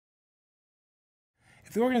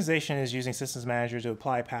If the organization is using Systems Manager to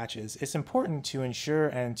apply patches, it's important to ensure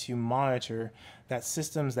and to monitor that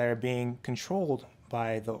systems that are being controlled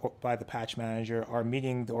by the patch manager are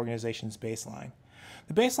meeting the organization's baseline.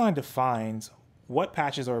 The baseline defines what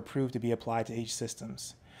patches are approved to be applied to each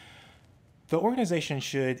systems. The organization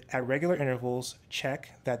should, at regular intervals,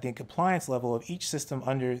 check that the compliance level of each system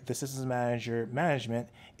under the Systems Manager management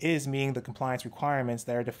is meeting the compliance requirements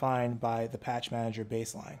that are defined by the patch manager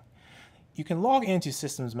baseline. You can log into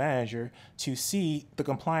Systems Manager to see the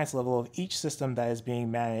compliance level of each system that is being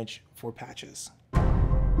managed for patches.